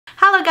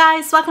Hello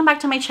guys, welcome back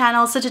to my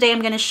channel. So today I'm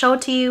going to show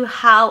to you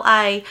how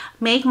I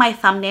make my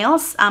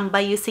thumbnails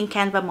by using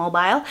Canva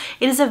mobile.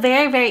 It is a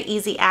very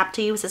easy app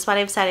to use. That's what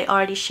I've said. I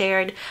already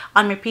shared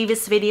on my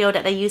previous video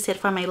that I use it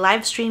for my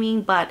live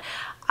streaming, but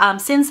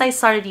since I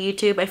started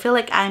YouTube, I feel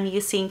like I'm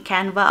using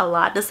Canva a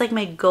lot. That's like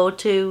my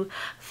go-to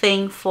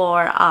thing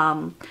for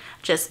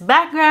just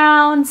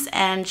backgrounds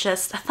and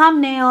just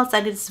thumbnails,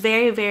 and it's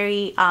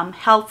very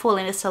helpful,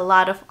 and it's a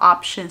lot of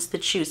options to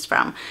choose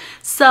from.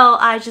 So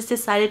I just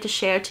decided to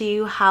share to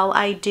you how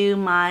I do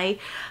my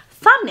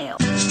thumbnail.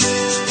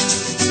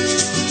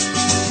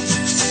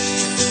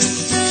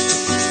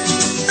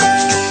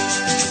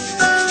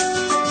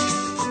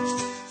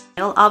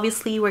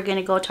 Obviously, we're going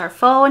to go to our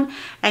phone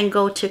and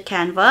go to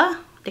Canva,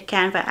 the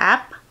Canva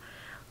app.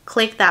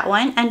 Click that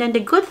one, and then the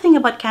good thing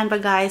about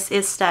Canva, guys,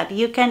 is that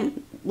you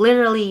can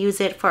literally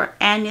use it for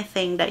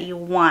anything that you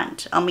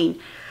want. I mean,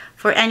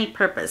 for any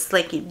purpose.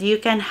 Like, you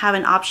can have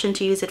an option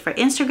to use it for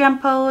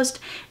Instagram post,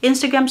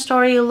 Instagram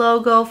story,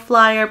 logo,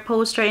 flyer,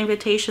 poster,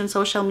 invitation,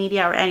 social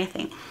media, or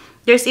anything.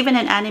 There's even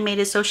an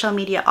animated social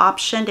media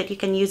option that you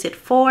can use it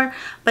for,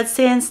 but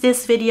since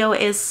this video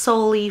is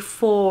solely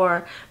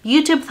for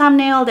YouTube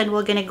thumbnail, then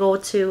we're gonna go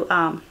to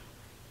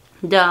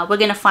we're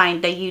gonna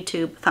find the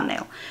YouTube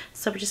thumbnail.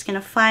 So we're just gonna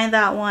find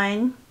that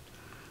one.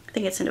 I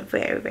think it's in the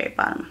very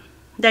bottom.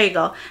 There you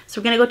go.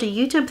 So we're gonna go to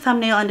YouTube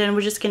thumbnail, and then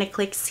we're just gonna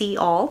click see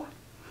all.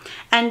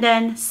 And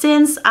then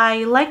since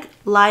I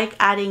like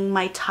adding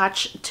my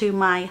touch to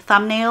my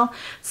thumbnail,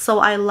 so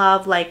I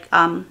love like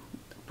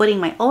putting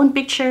my own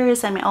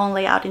pictures and my own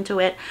layout into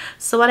it.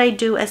 So what I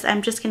do is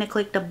I'm just gonna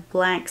click the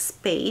blank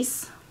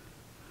space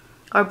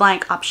or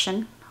blank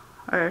option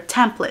or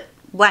template,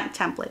 blank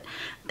template.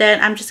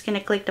 Then I'm just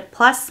gonna click the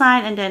plus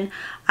sign, and then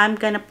I'm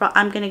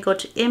gonna go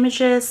to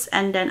images,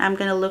 and then I'm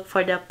gonna look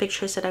for the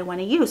pictures that I want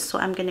to use. So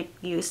I'm gonna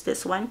use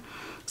this one.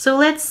 So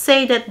let's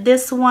say that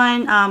this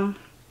one,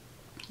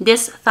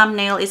 this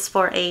thumbnail is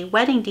for a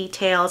wedding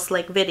details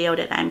like video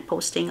that I'm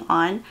posting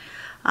on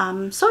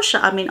on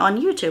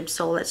YouTube.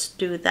 So let's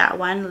do that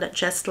one. Let's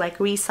just like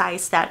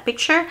resize that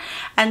picture,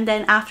 and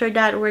then after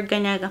that we're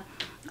gonna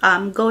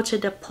go to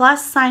the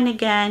plus sign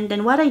again.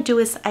 Then what I do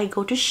is I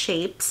go to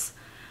shapes.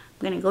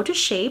 I'm gonna go to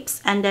shapes,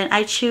 and then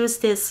I choose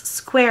this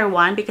square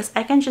one because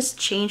I can just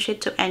change it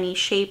to any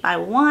shape I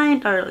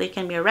want, or it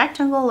can be a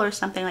rectangle or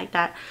something like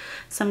that.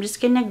 So I'm just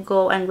gonna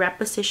go and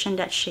reposition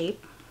that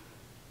shape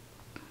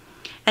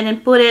and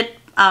then put it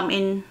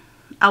in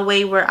a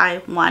way where I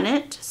want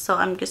it. So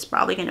I'm just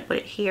probably gonna put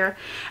it here.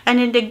 And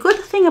then the good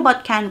thing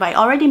about Canva, I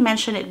already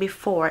mentioned it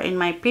before in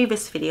my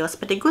previous videos,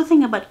 but the good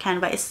thing about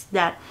Canva is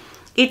that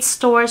it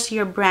stores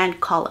your brand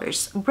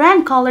colors.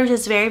 Brand colors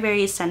is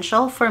very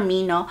essential for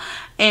me, no,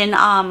 in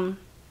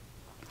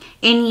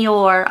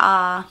your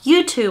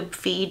YouTube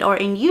feed or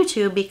in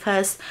YouTube,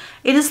 because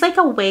it is like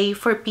a way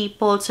for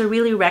people to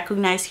really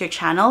recognize your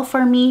channel.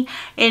 For me,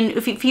 and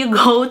if you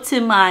go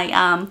to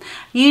my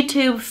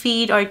YouTube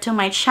feed or to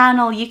my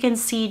channel, you can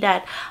see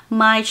that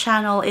my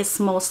channel is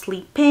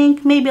mostly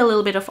pink, maybe a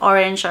little bit of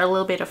orange or a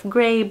little bit of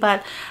gray,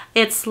 but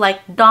it's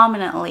like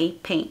dominantly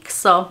pink.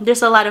 So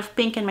there's a lot of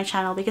pink in my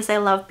channel because I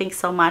love pink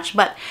so much.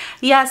 But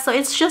yeah, so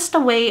it's just a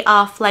way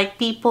of like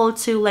people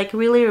to like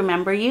really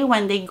remember you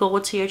when they go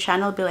to your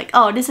channel, be like,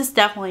 oh, this is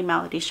definitely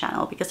Melody's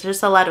channel because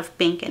there's a lot of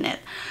pink in it.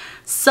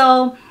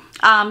 So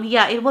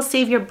yeah, it will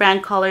save your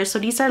brand colors. So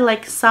these are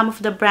like some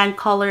of the brand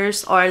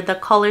colors, or the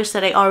colors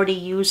that I already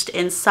used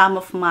in some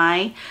of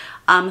my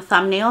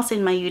thumbnails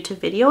in my YouTube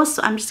videos.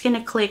 So I'm just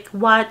gonna click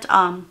what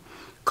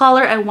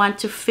color I want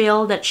to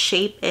fill that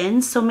shape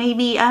in. So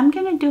maybe I'm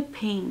gonna do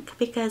pink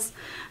because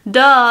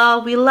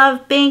duh, we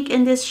love pink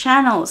in this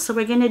channel, so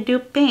we're gonna do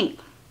pink.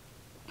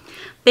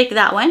 Pick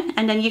that one,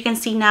 and then you can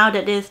see now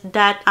that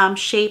that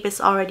shape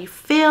is already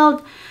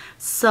filled.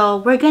 So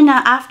we're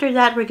gonna, after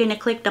that, we're gonna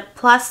click the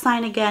plus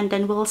sign again,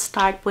 then we'll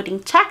start putting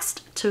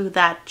text to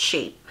that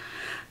shape.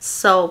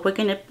 So we're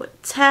gonna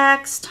put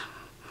text,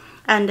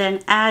 and then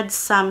add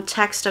some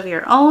text of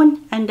your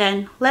own. And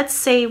then let's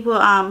say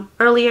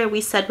earlier we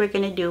said we're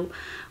gonna do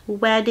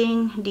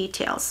wedding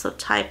details, so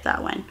type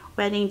that one,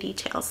 wedding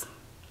details.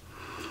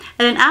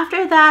 And then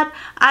after that,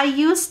 I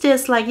use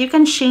this, like, you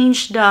can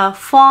change the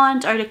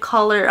font or the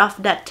color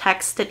of that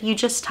text that you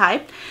just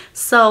typed.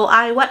 So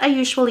what I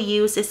usually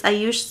use is I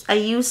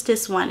use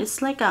this one.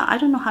 It's like I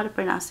don't know how to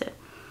pronounce it,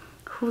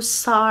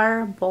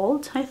 Hussar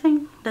Bold, I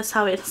think that's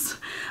how it is,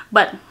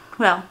 but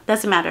well,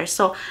 doesn't matter.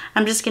 So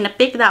I'm just gonna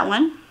pick that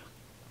one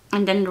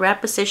and then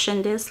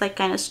reposition this, like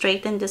kind of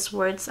straighten these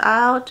words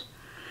out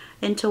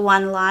into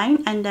one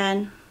line, and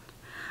then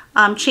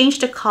change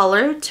the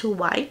color to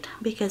white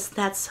because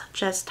that's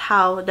just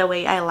the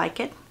way I like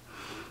it.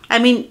 I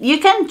mean, you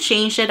can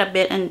change it a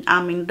bit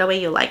and the way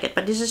you like it,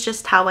 but this is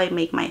just how I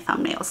make my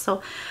thumbnails.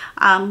 So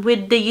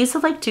with the use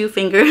of like 2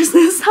 fingers,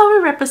 this is how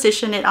we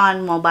reposition it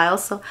on mobile.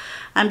 So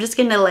I'm just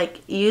gonna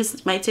like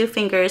use my 2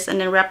 fingers and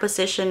then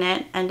reposition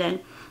it, and then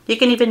you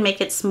can even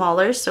make it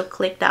smaller. So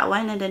click that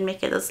one and then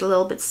make it a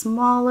little bit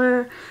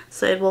smaller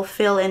so it will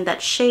fill in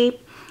that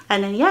shape.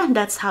 And then yeah,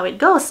 that's how it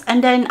goes.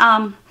 And then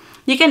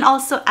You can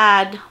also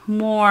add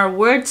more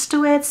words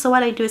to it. So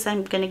what I do is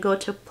I'm going to go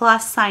to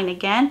plus sign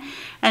again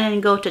and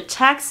then go to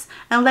text.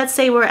 And let's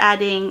say we're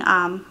adding,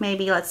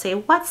 maybe let's say,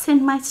 what's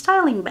in my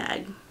styling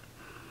bag?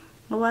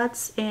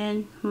 What's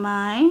in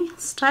my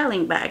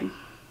styling bag?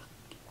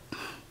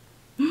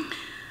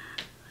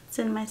 What's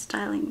in my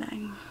styling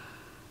bag?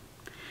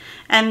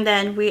 And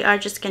then we are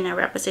just gonna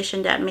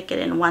reposition that, make it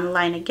in one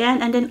line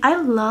again. And then I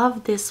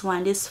love this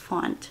one, this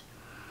font.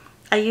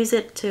 I use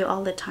it too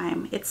all the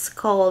time. It's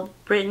called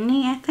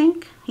Brittany, I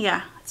think.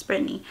 Yeah, it's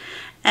Brittany.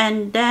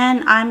 And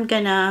then I'm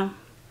gonna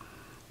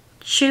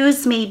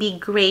choose maybe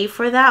gray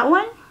for that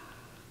one.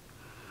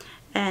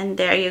 And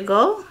there you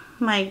go,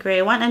 my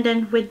gray one. And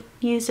then with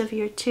use of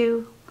your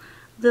two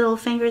little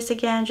fingers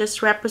again,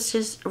 just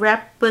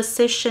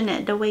reposition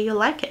it the way you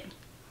like it.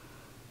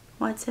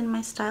 What's in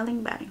my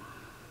styling bag?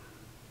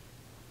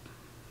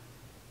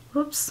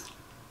 Oops.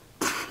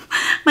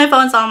 My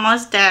phone's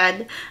almost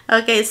dead.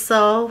 Okay,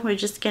 so we're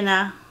just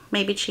gonna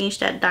maybe change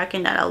that,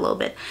 darken that a little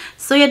bit.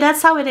 So yeah,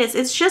 that's how it is.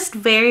 It's just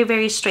very,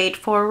 very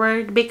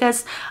straightforward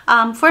because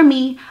for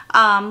me,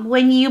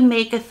 when you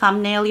make a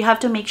thumbnail, you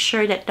have to make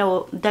sure that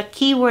the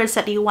keywords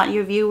that you want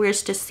your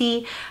viewers to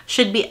see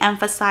should be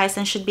emphasized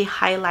and should be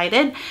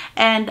highlighted.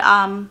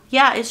 And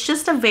yeah, it's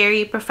just a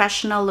very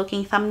professional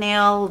looking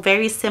thumbnail,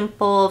 very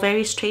simple,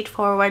 very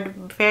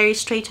straightforward, very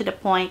straight to the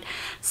point.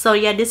 So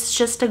yeah, this is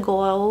just the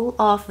goal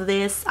of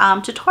this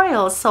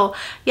tutorial. So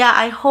yeah,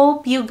 I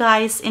hope you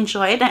guys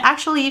enjoyed. And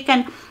actually, you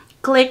can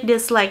click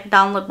this like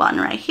download button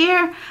right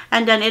here,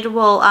 and then it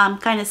will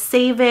kind of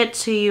save it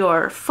to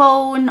your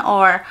phone,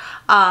 or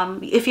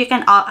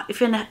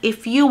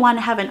if you want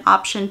to have an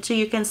option to,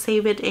 you can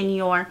save it in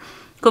your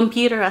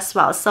computer as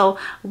well. So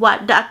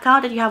what the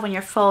account that you have on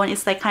your phone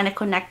is like kind of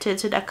connected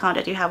to the account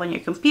that you have on your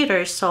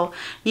computer, so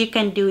you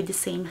can do the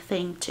same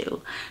thing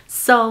too.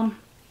 So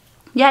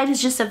yeah, it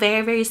is just a very,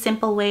 very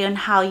simple way on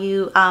how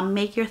you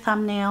make your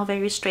thumbnail,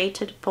 very straight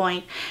to the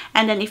point.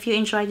 And then if you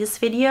enjoyed this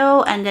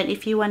video, and then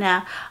if you want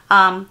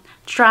to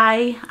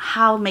try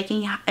how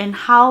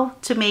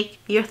to make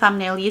your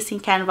thumbnail using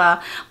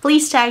Canva,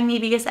 please tag me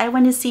because I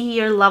want to see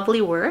your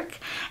lovely work.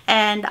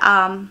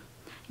 And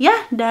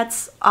yeah,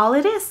 that's all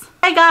it is.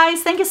 Hi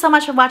guys, thank you so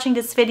much for watching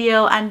this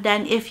video. And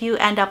then if you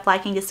end up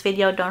liking this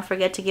video, don't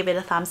forget to give it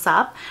a thumbs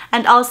up.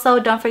 And also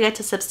don't forget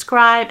to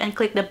subscribe and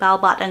click the bell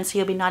button so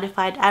you'll be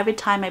notified every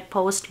time I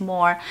post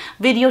more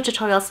video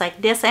tutorials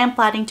like this. I am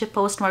planning to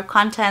post more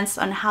contents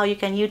on how you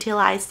can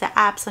utilize the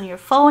apps on your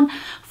phone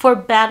for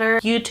better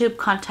YouTube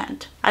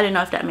content. I don't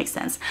know if that makes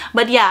sense.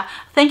 But yeah,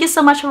 thank you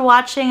so much for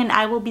watching, and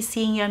I will be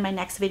seeing you in my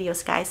next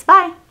videos, guys.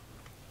 Bye!